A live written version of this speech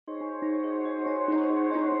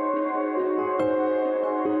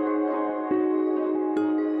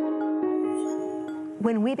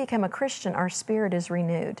when we become a Christian, our spirit is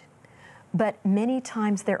renewed. But many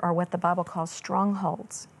times there are what the Bible calls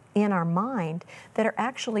strongholds in our mind that are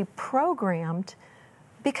actually programmed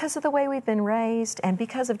because of the way we've been raised and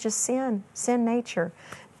because of just sin nature.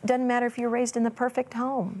 Doesn't matter if you're raised in the perfect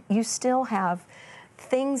home. You still have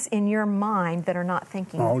things in your mind that are not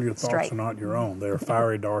thinking straight. All your thoughts are not your own. They are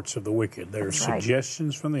fiery darts of the wicked. They are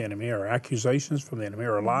suggestions from the enemy, or accusations from the enemy,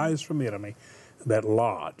 or lies from the enemy that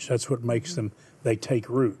lodge. That's what makes them, they take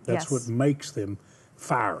root. That's what makes them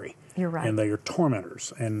fiery. You're right. And they are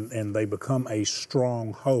tormentors, and they become a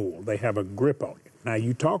stronghold. They have a grip on you. Now,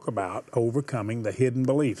 you talk about overcoming the hidden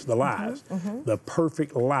beliefs, the lies, the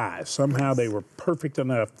perfect lies. Somehow they were perfect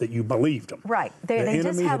enough that you believed them. Right. They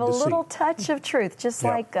just have a little touch of truth, just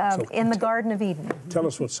like in the Garden of Eden. Tell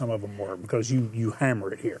us what some of them were, because you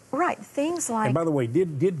hammer it here. Right. Things like... And by the way,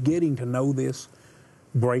 did getting to know this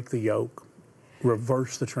break the yoke,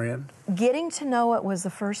 reverse the trend? Getting to know it was the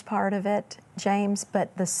first part of it, James,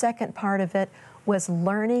 but the second part of it was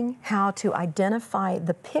learning how to identify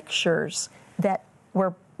the pictures that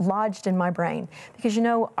were lodged in my brain. Because, you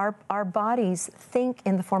know, our bodies think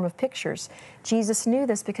in the form of pictures. Jesus knew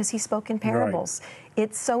this because he spoke in parables. Right.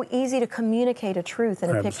 It's so easy to communicate a truth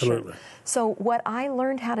in a picture. So what I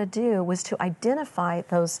learned how to do was to identify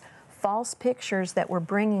those false pictures that were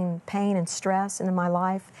bringing pain and stress into my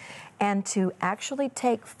life, and to actually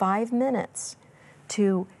take 5 minutes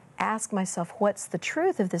to ask myself, what's the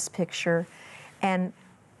truth of this picture, and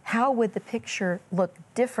how would the picture look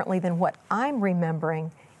differently than what I'm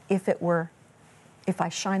remembering if I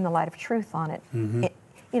shine the light of truth on it?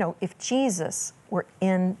 You know, if Jesus were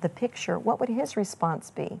in the picture, what would his response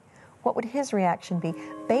be? What would his reaction be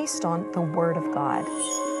based on the Word of God?